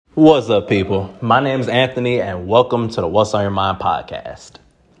What's up, people? My name is Anthony, and welcome to the What's on Your Mind podcast.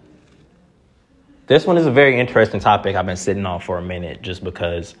 This one is a very interesting topic I've been sitting on for a minute just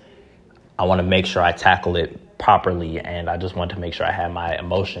because I want to make sure I tackle it properly, and I just want to make sure I have my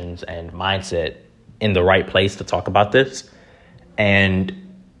emotions and mindset in the right place to talk about this.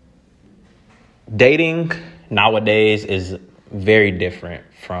 And dating nowadays is very different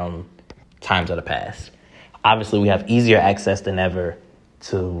from times of the past. Obviously, we have easier access than ever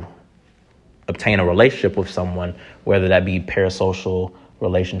to obtain a relationship with someone, whether that be parasocial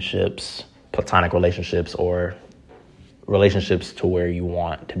relationships, platonic relationships, or relationships to where you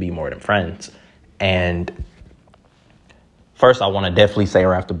want to be more than friends. And first, I want to definitely say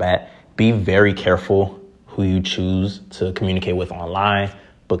right off the bat, be very careful who you choose to communicate with online,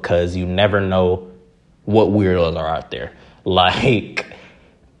 because you never know what weirdos are out there. Like,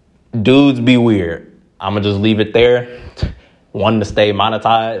 dudes be weird. I'm going to just leave it there. One, to stay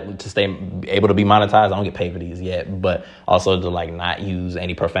monetized, to stay able to be monetized. I don't get paid for these yet, but also to not use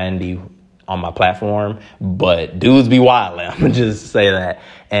any profanity on my platform. But dudes be wild. I'm going to just say that.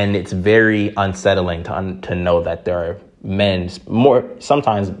 And it's very unsettling to know that there are men,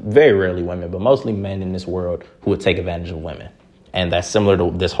 sometimes very rarely women, but mostly men in this world who would take advantage of women. And that's similar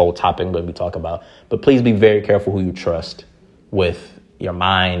to this whole topic that we talk about. But please be very careful who you trust with your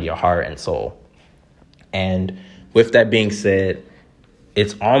mind, your heart, and soul. And with that being said,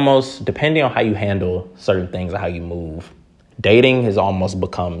 it's almost, depending on how you handle certain things and how you move, dating has almost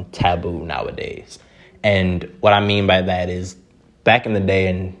become taboo nowadays. And what I mean by that is, back in the day,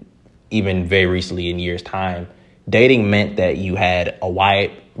 and even very recently in years' time, dating meant that you had a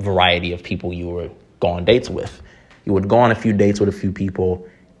wide variety of people you were going on dates with. You would go on a few dates with a few people,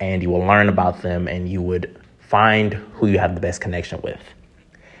 and you would learn about them, and you would find who you have the best connection with.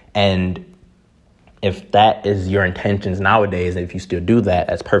 And if that is your intentions nowadays, if you still do that,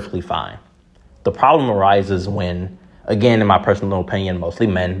 that's perfectly fine. The problem arises when, again, in my personal opinion, mostly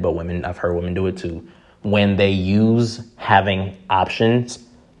men, but women, I've heard women do it too, when they use having options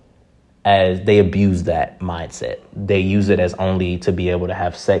as they abuse that mindset. They use it as only to be able to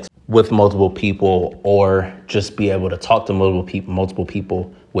have sex with multiple people, or just be able to talk to multiple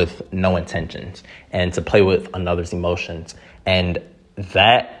people with no intentions, and to play with another's emotions. And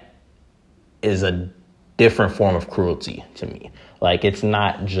that is a different form of cruelty to me. Like, it's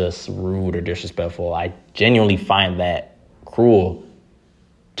not just rude or disrespectful. I genuinely find that cruel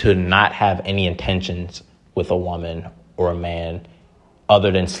to not have any intentions with a woman or a man other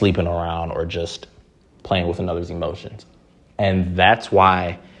than sleeping around or just playing with another's emotions. And that's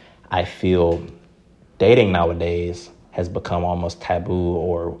why I feel dating nowadays has become almost taboo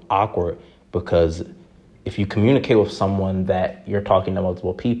or awkward, because if you communicate with someone that you're talking to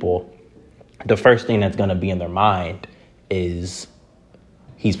multiple people, the first thing that's going to be in their mind is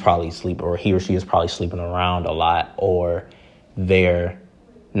he's probably sleeping, or he or she is probably sleeping around a lot, or they're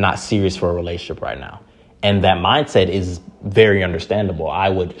not serious for a relationship right now. And that mindset is very understandable. I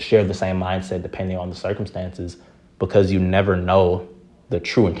would share the same mindset depending on the circumstances, because you never know the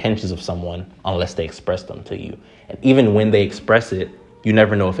true intentions of someone unless they express them to you. And even when they express it, you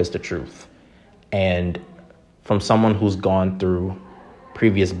never know if it's the truth. And from someone who's gone through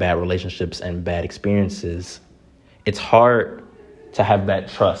previous bad relationships and bad experiences, it's hard to have that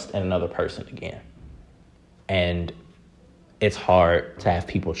trust in another person again. And it's hard to have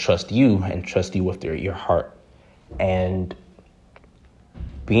people trust you and trust you with your heart. And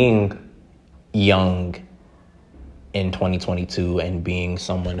being young in 2022 and being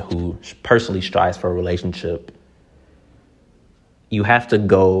someone who personally strives for a relationship, you have to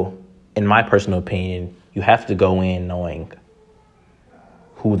go, in my personal opinion, you have to go in knowing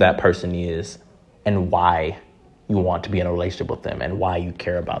who that person is and why you want to be in a relationship with them and why you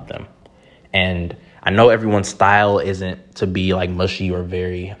care about them. And I know everyone's style isn't to be like mushy or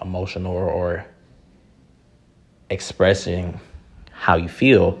very emotional or expressing how you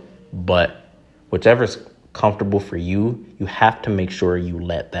feel, but whichever's comfortable for you, you have to make sure you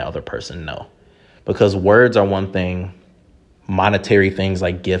let that other person know. Because words are one thing, monetary things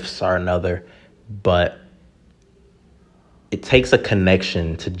like gifts are another, but it takes a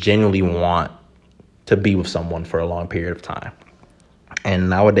connection to genuinely want to be with someone for a long period of time. And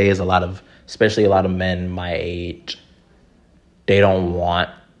nowadays, especially a lot of men my age, they don't want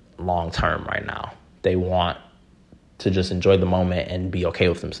long-term right now. They want to just enjoy the moment and be okay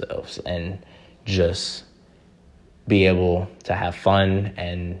with themselves and just be able to have fun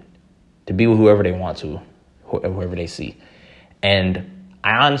and to be with whoever they want to, whoever they see. And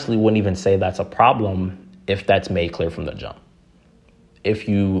I honestly wouldn't even say that's a problem if that's made clear from the jump. If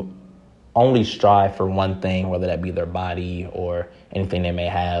you only strive for one thing, whether that be their body or anything they may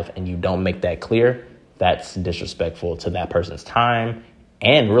have, and you don't make that clear, that's disrespectful to that person's time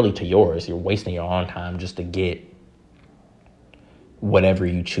and really to yours. You're wasting your own time just to get whatever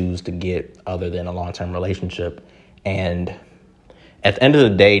you choose to get other than a long-term relationship. And at the end of the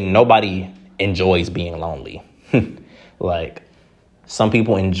day, nobody enjoys being lonely. Like, some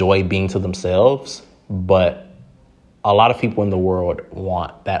people enjoy being to themselves, but a lot of people in the world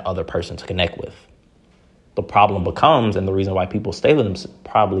want that other person to connect with. The problem becomes, and the reason why people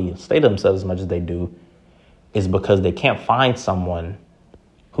probably stay to themselves as much as they do, is because they can't find someone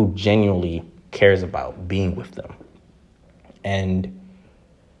who genuinely cares about being with them. And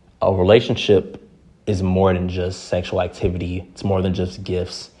a relationship is more than just sexual activity. It's more than just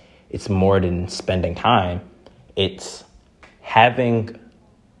gifts. It's more than spending time. It's having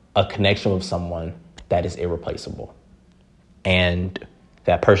a connection with someone that is irreplaceable. And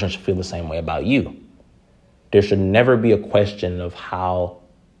that person should feel the same way about you. There should never be a question of how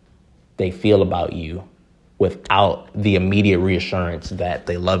they feel about you without the immediate reassurance that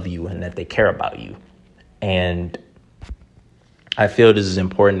they love you and that they care about you. And I feel this is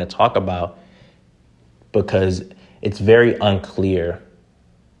important to talk about because it's very unclear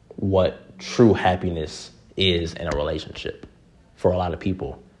what true happiness is in a relationship for a lot of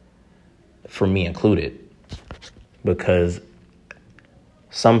people, for me included, because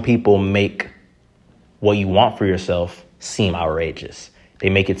some people make what you want for yourself seem outrageous. They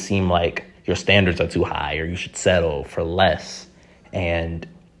make it seem like your standards are too high or you should settle for less. And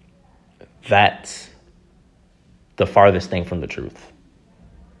that's the farthest thing from the truth.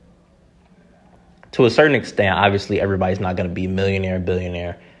 To a certain extent, obviously, everybody's not going to be millionaire,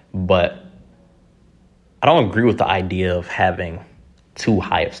 billionaire, but I don't agree with the idea of having too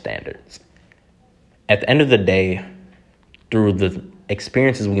high of standards. At the end of the day, through the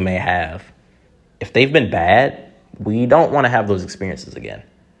experiences we may have, if they've been bad, we don't want to have those experiences again.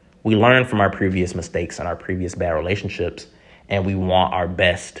 We learn from our previous mistakes and our previous bad relationships, and we want our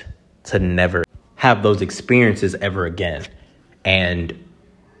best to never have those experiences ever again. And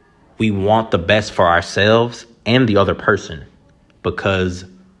we want the best for ourselves and the other person, because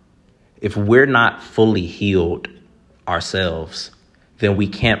if we're not fully healed ourselves, then we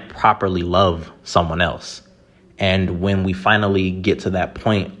can't properly love someone else. And when we finally get to that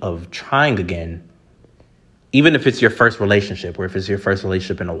point of trying again, even if it's your first relationship or if it's your first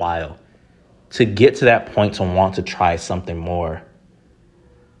relationship in a while, to get to that point to want to try something more,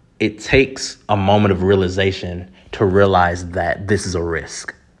 it takes a moment of realization to realize that this is a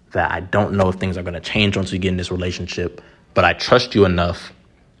risk, that I don't know if things are going to change once we get in this relationship, but I trust you enough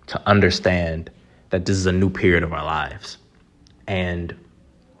to understand that this is a new period of our lives. And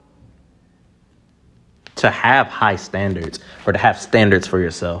to have high standards or to have standards for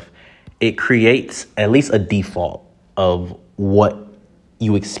yourself, it creates at least a default of what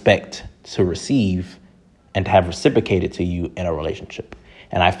you expect to receive and to have reciprocated to you in a relationship.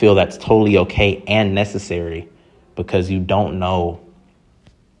 And I feel that's totally okay and necessary, because you don't know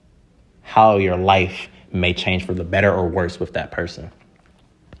how your life may change for the better or worse with that person.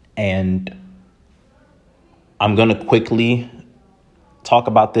 And I'm going to quickly talk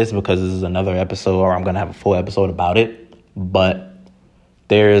about this because this is another episode, or I'm going to have a full episode about it. But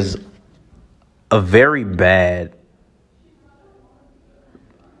there's a very bad,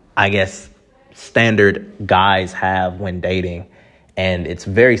 I guess, standard guys have when dating, and it's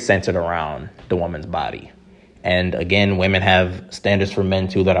very centered around the woman's body. And again, women have standards for men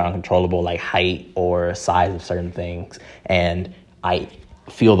too that are uncontrollable, like height or size of certain things. And I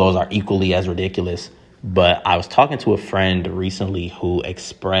feel those are equally as ridiculous. But I was talking to a friend recently who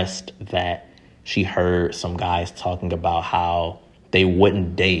expressed that she heard some guys talking about how they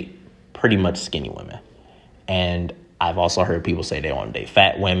wouldn't date pretty much skinny women. And I've also heard people say they want to date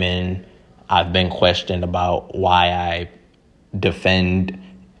fat women. I've been questioned about why I defend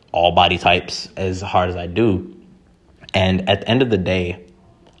all body types as hard as I do. And at the end of the day,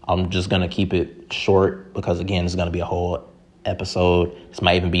 I'm just going to keep it short because, again, it's going to be a whole episode. This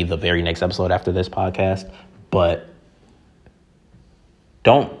might even be the very next episode after this podcast. But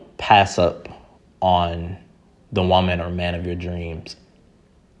don't pass up on the woman or man of your dreams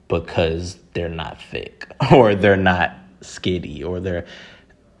because they're not thick or they're not skinny or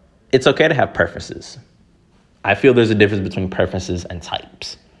it's okay to have preferences. I feel there's a difference between preferences and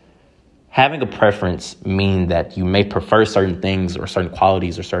types. Having a preference means that you may prefer certain things or certain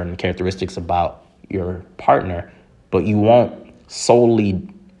qualities or certain characteristics about your partner, but you won't solely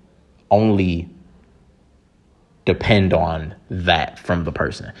only depend on that from the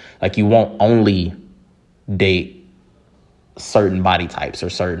person. Like, you won't only date certain body types or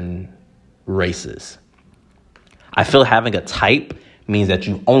certain races. I feel having a type means that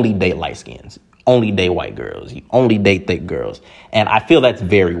you only date light skins, only date white girls, you only date thick girls. And I feel that's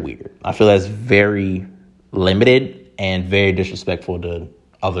very weird. I feel that's very limited and very disrespectful to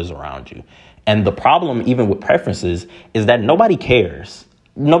others around you. And the problem, even with preferences, is that nobody cares.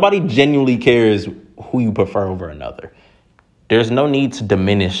 Nobody genuinely cares who you prefer over another. There's no need to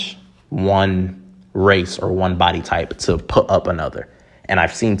diminish one race or one body type to put up another. And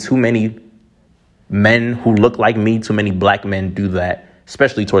I've seen too many men who look like me, too many black men do that,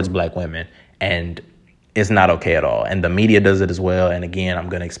 especially towards black women. And it's not okay at all. And the media does it as well. And again, I'm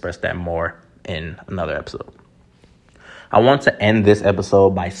going to express that more in another episode. I want to end this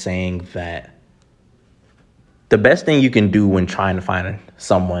episode by saying that the best thing you can do when trying to find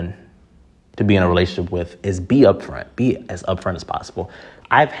someone to be in a relationship with is be upfront. Be as upfront as possible.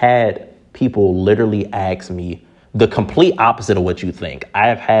 I've had people literally ask me the complete opposite of what you think.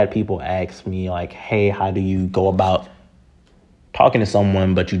 I've had people ask me like, hey, how do you go about talking to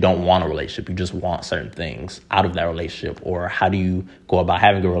someone, but you don't want a relationship? You just want certain things out of that relationship. Or how do you go about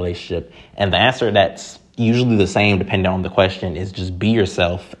having a relationship? And the answer that's usually the same, depending on the question, is just be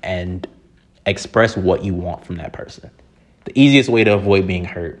yourself and express what you want from that person. The easiest way to avoid being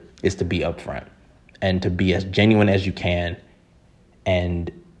hurt is to be upfront and to be as genuine as you can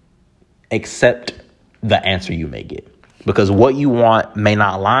and accept the answer you may get. Because what you want may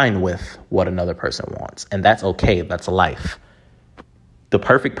not align with what another person wants. And that's okay. That's life. The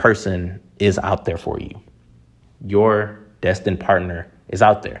perfect person is out there for you. Your destined partner is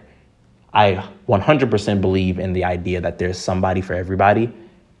out there. I 100% believe in the idea that there's somebody for everybody,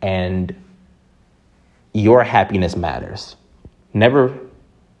 and your happiness matters. Never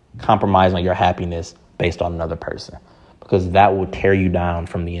compromise on your happiness based on another person, because that will tear you down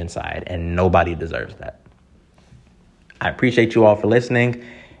from the inside, and nobody deserves that. I appreciate you all for listening,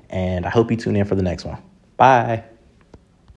 and I hope you tune in for the next one. Bye.